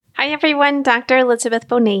Hi, everyone. Dr. Elizabeth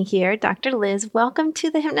Bonet here. Dr. Liz, welcome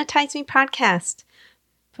to the Hypnotize Me podcast.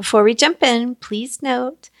 Before we jump in, please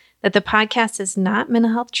note that the podcast is not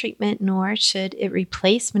mental health treatment, nor should it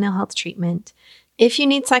replace mental health treatment. If you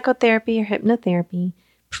need psychotherapy or hypnotherapy,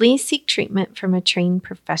 please seek treatment from a trained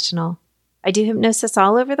professional. I do hypnosis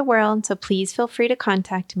all over the world, so please feel free to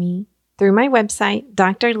contact me through my website,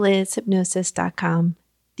 drlizhypnosis.com,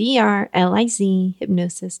 DRLIZ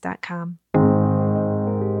hypnosis.com.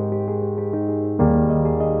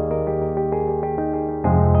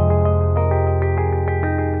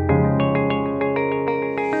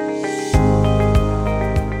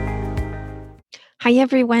 Hi,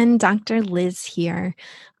 everyone. Dr. Liz here.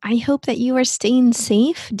 I hope that you are staying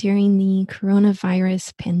safe during the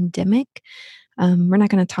coronavirus pandemic. We're not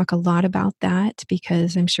going to talk a lot about that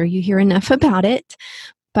because I'm sure you hear enough about it.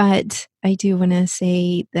 But I do want to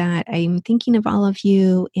say that I'm thinking of all of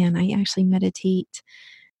you, and I actually meditate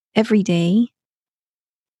every day.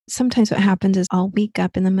 Sometimes what happens is I'll wake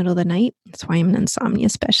up in the middle of the night. That's why I'm an insomnia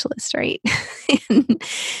specialist, right? And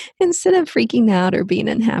instead of freaking out or being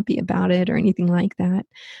unhappy about it or anything like that,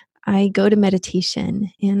 I go to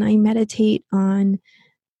meditation and I meditate on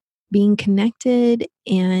being connected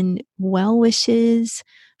and well wishes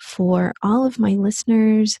for all of my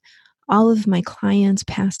listeners, all of my clients,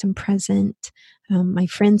 past and present, my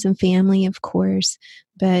friends and family, of course.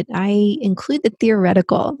 But I include the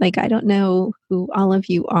theoretical. Like, I don't know who all of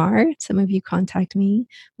you are. Some of you contact me,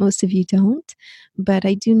 most of you don't. But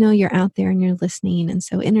I do know you're out there and you're listening. And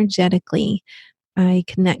so energetically, I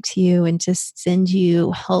connect to you and just send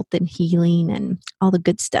you health and healing and all the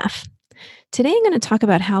good stuff. Today, I'm going to talk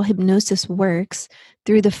about how hypnosis works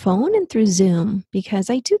through the phone and through Zoom,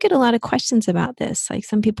 because I do get a lot of questions about this. Like,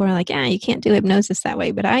 some people are like, you can't do hypnosis that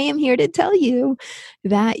way. But I am here to tell you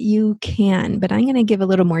that you can. But I'm going to give a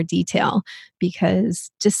little more detail,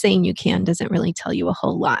 because just saying you can doesn't really tell you a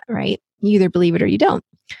whole lot, right? You either believe it or you don't,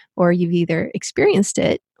 or you've either experienced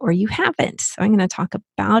it or you haven't. So I'm going to talk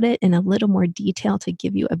about it in a little more detail to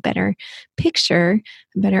give you a better picture,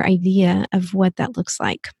 a better idea of what that looks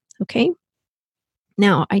like. Okay?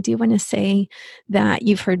 Now, I do want to say that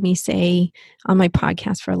you've heard me say on my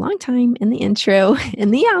podcast for a long time, in the intro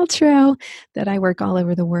and the outro, that I work all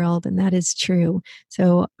over the world, and that is true.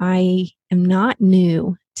 So I am not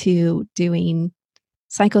new to doing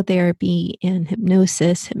psychotherapy and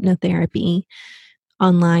hypnosis, hypnotherapy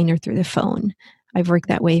online or through the phone. I've worked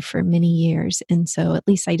that way for many years, and so at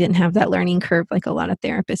least I didn't have that learning curve like a lot of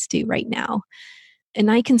therapists do right now. And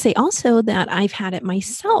I can say also that I've had it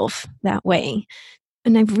myself that way.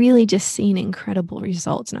 And I've really just seen incredible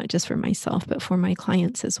results, not just for myself, but for my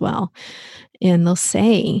clients as well. And they'll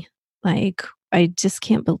say, like, I just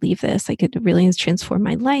can't believe this. Like, it really has transformed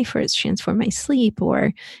my life, or it's transformed my sleep,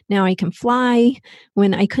 or now I can fly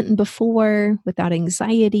when I couldn't before without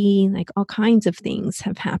anxiety. Like, all kinds of things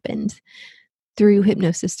have happened through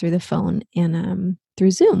hypnosis, through the phone, and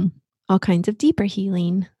through Zoom. All kinds of deeper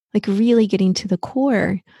healing, like really getting to the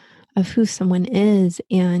core of who someone is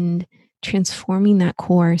and transforming that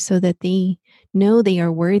core so that they know they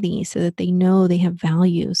are worthy, so that they know they have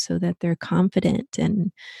value, so that they're confident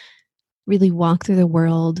and really walk through the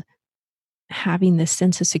world having this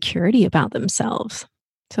sense of security about themselves.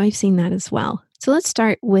 So I've seen that as well. So let's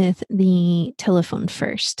start with the telephone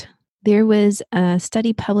first. There was a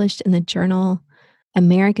study published in the journal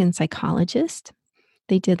American Psychologist.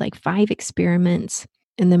 They did like 5 experiments,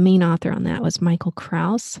 and the main author on that was Michael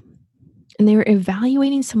Krauss. And they were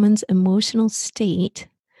evaluating someone's emotional state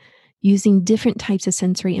using different types of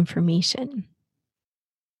sensory information.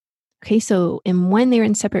 Okay, so in one, they were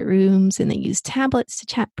in separate rooms and they used tablets to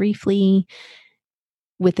chat briefly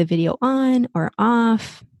with the video on or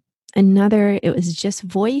off. Another, it was just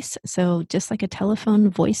voice, so just like a telephone,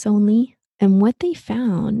 voice only. And what they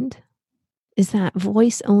found is that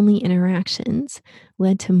voice-only interactions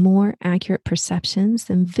led to more accurate perceptions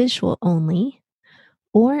than visual only,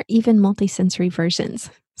 or even multisensory versions.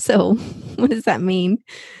 So what does that mean?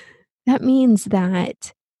 That means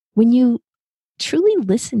that when you truly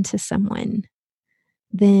listen to someone,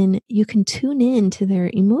 then you can tune in to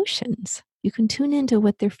their emotions. You can tune into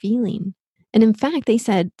what they're feeling. And in fact, they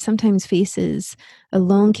said sometimes faces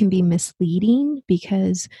alone can be misleading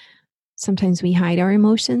because sometimes we hide our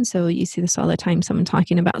emotions. So you see this all the time, someone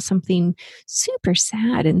talking about something super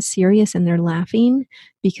sad and serious, and they're laughing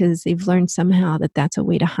because they've learned somehow that that's a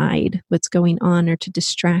way to hide what's going on or to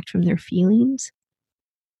distract from their feelings.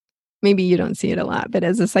 Maybe you don't see it a lot, but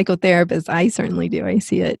as a psychotherapist, I certainly do. I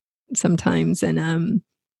see it sometimes, and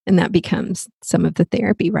that becomes some of the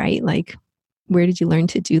therapy, right? Like, where did you learn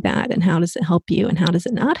to do that, and how does it help you, and how does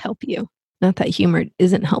it not help you? Not that humor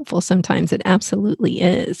isn't helpful sometimes, it absolutely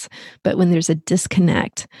is. But when there's a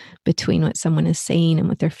disconnect between what someone is saying and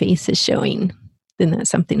what their face is showing, then that's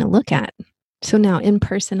something to look at. So now in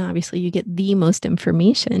person, obviously, you get the most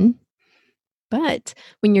information. But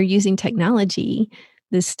when you're using technology,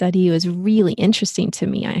 this study was really interesting to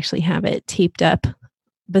me. I actually have it taped up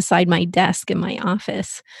beside my desk in my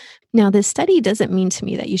office. Now, this study doesn't mean to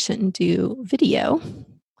me that you shouldn't do video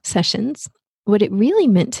sessions. What it really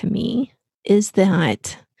meant to me is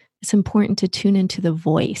that it's important to tune into the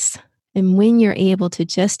voice. And when you're able to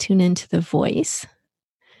just tune into the voice,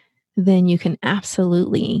 then you can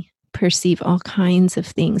absolutely perceive all kinds of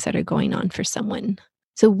things that are going on for someone.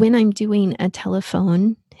 So when I'm doing a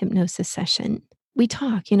telephone hypnosis session, we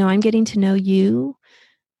talk. I'm getting to know you,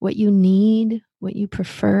 what you need, what you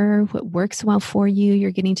prefer, what works well for you.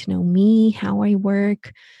 You're getting to know me, how I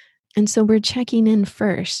work. And so we're checking in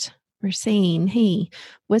first. We're saying, hey,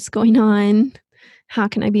 what's going on? How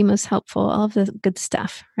can I be most helpful? All of the good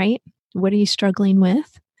stuff, right? What are you struggling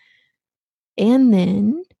with? And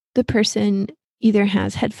then the person either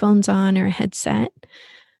has headphones on or a headset,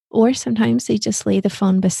 or sometimes they just lay the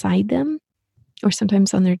phone beside them, or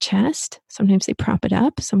sometimes on their chest. Sometimes they prop it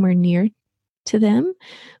up somewhere near to them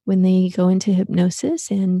when they go into hypnosis.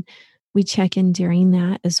 And we check in during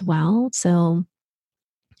that as well. So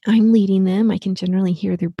I'm leading them. I can generally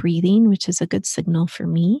hear their breathing, which is a good signal for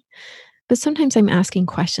me. But sometimes I'm asking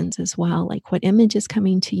questions as well, like what image is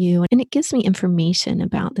coming to you? And it gives me information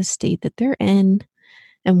about the state that they're in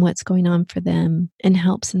and what's going on for them and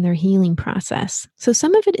helps in their healing process. So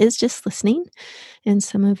some of it is just listening, and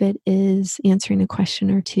some of it is answering a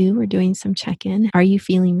question or two or doing some check in. Are you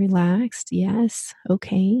feeling relaxed? Yes.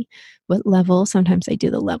 Okay. What level? Sometimes I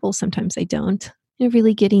do the level, sometimes I don't.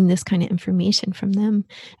 Really getting this kind of information from them.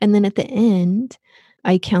 And then at the end,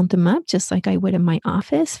 I count them up just like I would in my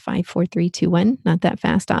office 5, 4, 3, 2, 1. Not that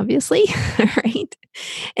fast, obviously. Right.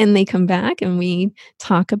 And they come back and we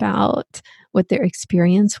talk about what their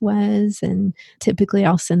experience was. And typically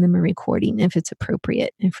I'll send them a recording if it's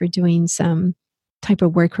appropriate. If we're doing some type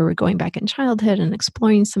of work where we're going back in childhood and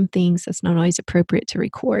exploring some things, that's not always appropriate to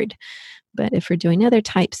record. But if we're doing other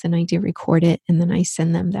types, then I do record it and then I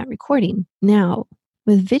send them that recording. Now,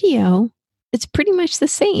 with video, it's pretty much the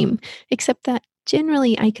same, except that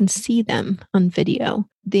generally I can see them on video.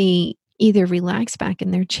 They either relax back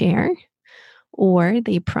in their chair or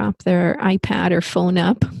they prop their iPad or phone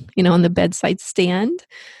up, on the bedside stand.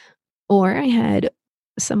 Or I had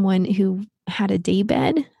someone who had a day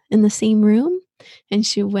bed in the same room, and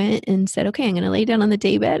she went and said, okay, I'm going to lay down on the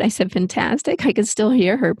day bed. I said, fantastic. I could still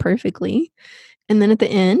hear her perfectly. And then at the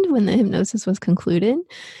end, when the hypnosis was concluded,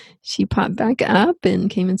 she popped back up and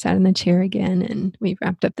came and sat in the chair again, and we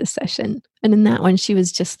wrapped up the session. And in that one, she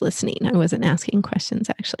was just listening. I wasn't asking questions,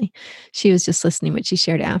 actually. She was just listening. What she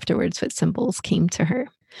shared afterwards, what symbols came to her.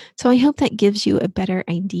 So I hope that gives you a better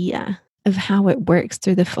idea of how it works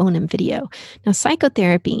through the phone and video. Now,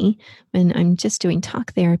 psychotherapy, when I'm just doing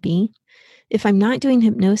talk therapy, if I'm not doing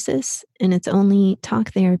hypnosis and it's only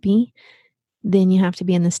talk therapy, then you have to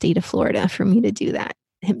be in the state of Florida for me to do that.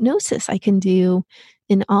 Hypnosis I can do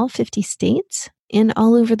in all 50 states and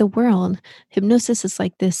all over the world. Hypnosis is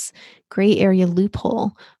like this gray area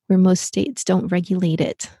loophole where most states don't regulate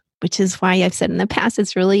it, which is why I've said in the past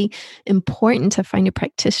it's really important to find a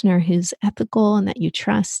practitioner who's ethical and that you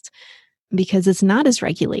trust, because it's not as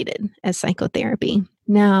regulated as psychotherapy.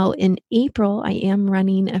 Now, in April, I am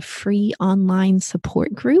running a free online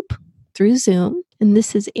support group through Zoom, and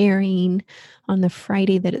this is airing on the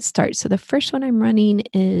Friday that it starts. So the first one I'm running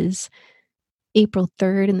is April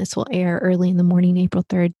 3rd, and this will air early in the morning, April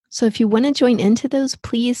 3rd. So if you want to join into those,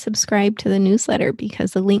 please subscribe to the newsletter,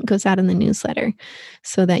 because the link goes out in the newsletter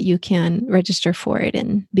so that you can register for it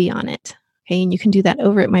and be on it. Okay, and you can do that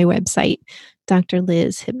over at my website,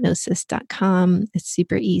 drlizhypnosis.com. It's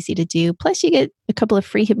super easy to do. Plus, you get a couple of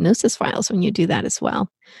free hypnosis files when you do that as well.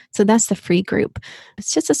 So that's the free group.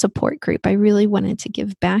 It's just a support group. I really wanted to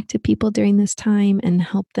give back to people during this time and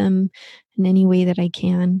help them in any way that I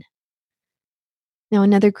can. Now,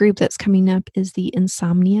 another group that's coming up is the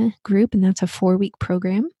insomnia group, and that's a 4-week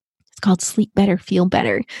program. It's called Sleep Better, Feel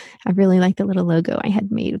Better. I really like the little logo I had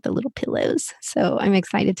made with the little pillows. So I'm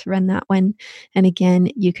excited to run that one. And again,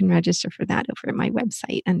 you can register for that over at my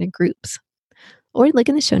website under groups. Or look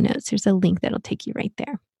in the show notes. There's a link that'll take you right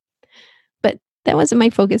there. But that wasn't my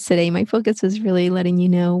focus today. My focus was really letting you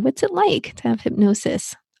know what's it like to have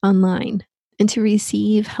hypnosis online and to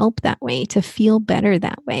receive help that way, to feel better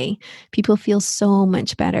that way. People feel so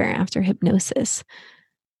much better after hypnosis.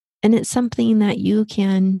 And it's something that you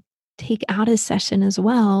can take out a session as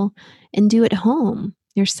well and do at home.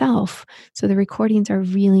 yourself. So the recordings are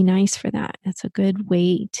really nice for that. That's a good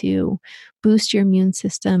way to boost your immune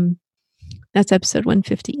system. That's episode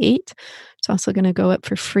 158. It's also going to go up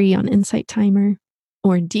for free on Insight Timer.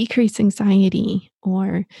 Or decrease anxiety,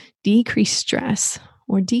 or decrease stress,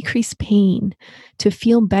 or decrease pain, to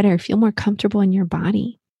feel better, feel more comfortable in your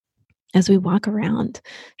body as we walk around.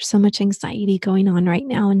 There's so much anxiety going on right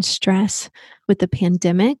now and stress with the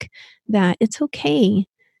pandemic that it's okay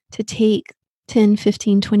to take 10,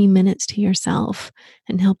 15, 20 minutes to yourself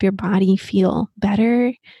and help your body feel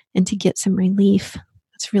better and to get some relief.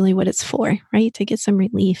 That's really what it's for, right? To get some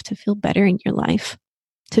relief, to feel better in your life,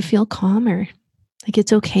 to feel calmer. Like,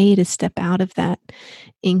 it's okay to step out of that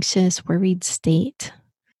anxious, worried state.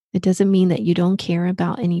 It doesn't mean that you don't care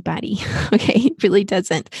about anybody. Okay. It really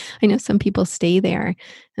doesn't. I know some people stay there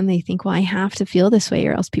and they think, well, I have to feel this way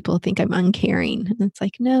or else people think I'm uncaring. And it's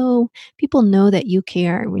like, no, people know that you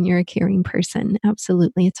care when you're a caring person.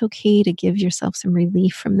 Absolutely. It's okay to give yourself some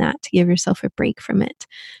relief from that, to give yourself a break from it,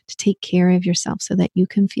 to take care of yourself so that you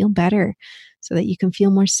can feel better, so that you can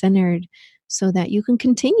feel more centered, so that you can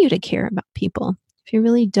continue to care about people. If you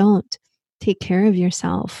really don't take care of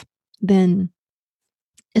yourself, then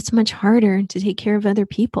it's much harder to take care of other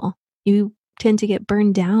people. You tend to get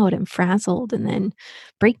burned out and frazzled and then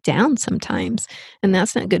break down sometimes. And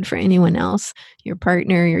that's not good for anyone else, your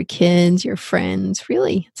partner, your kids, your friends.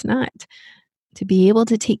 Really, it's not. To be able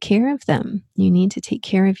to take care of them, you need to take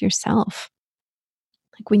care of yourself.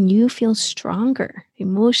 Like, when you feel stronger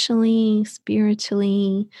emotionally,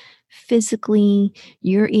 spiritually, physically,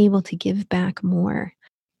 you're able to give back more.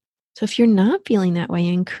 So if you're not feeling that way,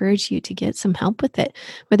 I encourage you to get some help with it.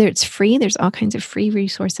 Whether it's free, there's all kinds of free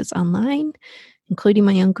resources online, including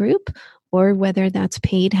my own group, or whether that's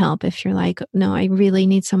paid help. If you're like, no, I really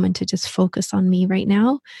need someone to just focus on me right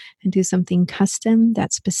now and do something custom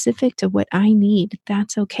that's specific to what I need,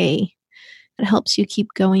 that's okay. It helps you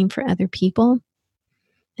keep going for other people.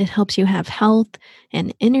 It helps you have health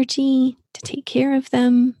and energy to take care of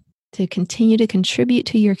them, to continue to contribute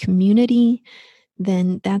to your community.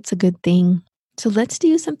 Then that's a good thing. So let's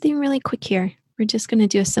do something really quick here. We're just going to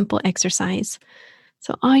do a simple exercise.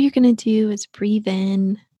 So all you're going to do is breathe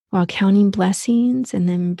in while counting blessings and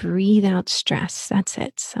then breathe out stress. That's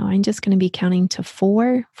it. So I'm just going to be counting to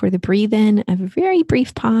 4 for the breathe in, a very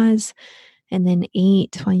brief pause, and then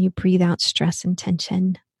 8 while you breathe out stress and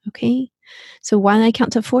tension. Okay. So while I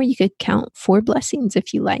count to 4, you could count 4 blessings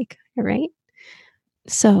if you like. All right.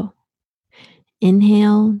 So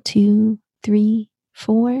inhale, 2, 3,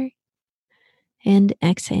 4, and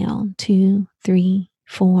exhale, 2, 3,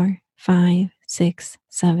 4, 5, 6,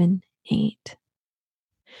 7, 8.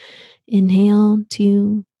 Inhale,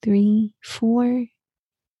 2, 3, 4,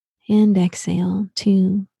 and exhale,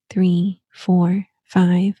 2, 3, 4,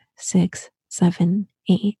 5, 6, 7,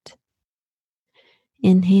 8.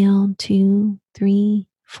 Inhale, 2, 3,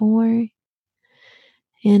 4,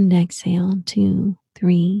 and exhale, 2,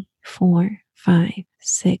 3, 4, 5,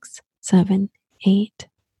 6, 7, 8.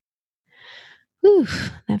 Whew,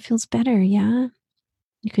 that feels better, yeah?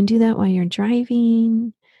 You can do that while you're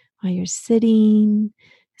driving, while you're sitting.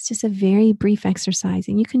 It's just a very brief exercise.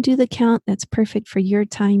 And you can do the count. That's perfect for your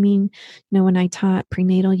timing. When I taught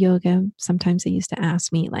prenatal yoga, sometimes they used to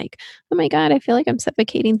ask me like, oh my God, I feel like I'm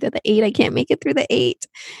suffocating through the 8. I can't make it through the 8.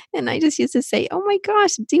 And I just used to say, oh my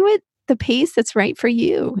gosh, do it the pace that's right for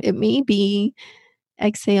you. It may be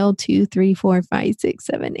exhale 2, 3, 4, 5, 6,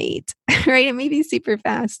 7, 8, right? It may be super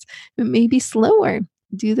fast. It may be slower.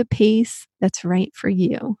 Do the pace that's right for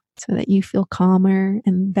you so that you feel calmer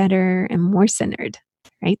and better and more centered,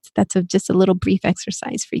 right? That's just a little brief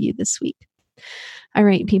exercise for you this week. All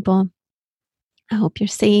right, people. I hope you're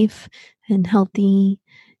safe and healthy.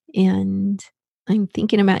 And I'm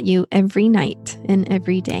thinking about you every night and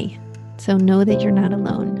every day. So know that you're not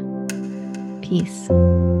alone. Peace.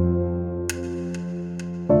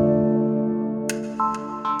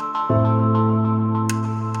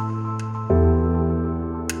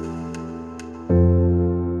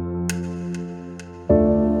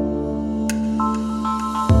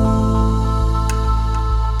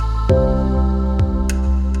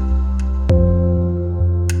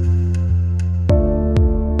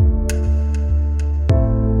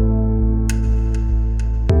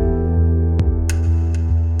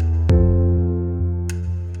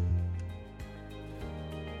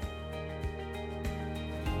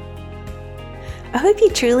 I hope you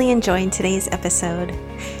truly enjoyed today's episode.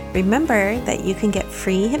 Remember that you can get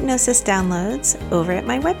free hypnosis downloads over at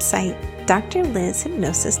my website,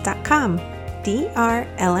 drlizhypnosis.com,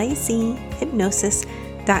 DRLIZ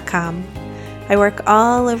hypnosis.com. I work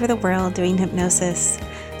all over the world doing hypnosis,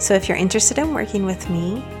 So if you're interested in working with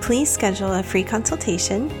me, please schedule a free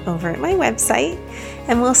consultation over at my website,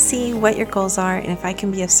 and we'll see what your goals are and if I can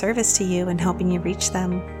be of service to you in helping you reach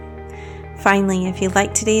them. Finally, if you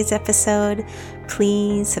liked today's episode,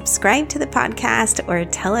 please subscribe to the podcast or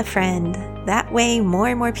tell a friend. That way, more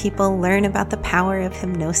and more people learn about the power of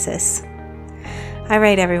hypnosis. All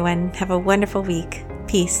right, everyone, have a wonderful week.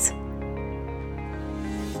 Peace.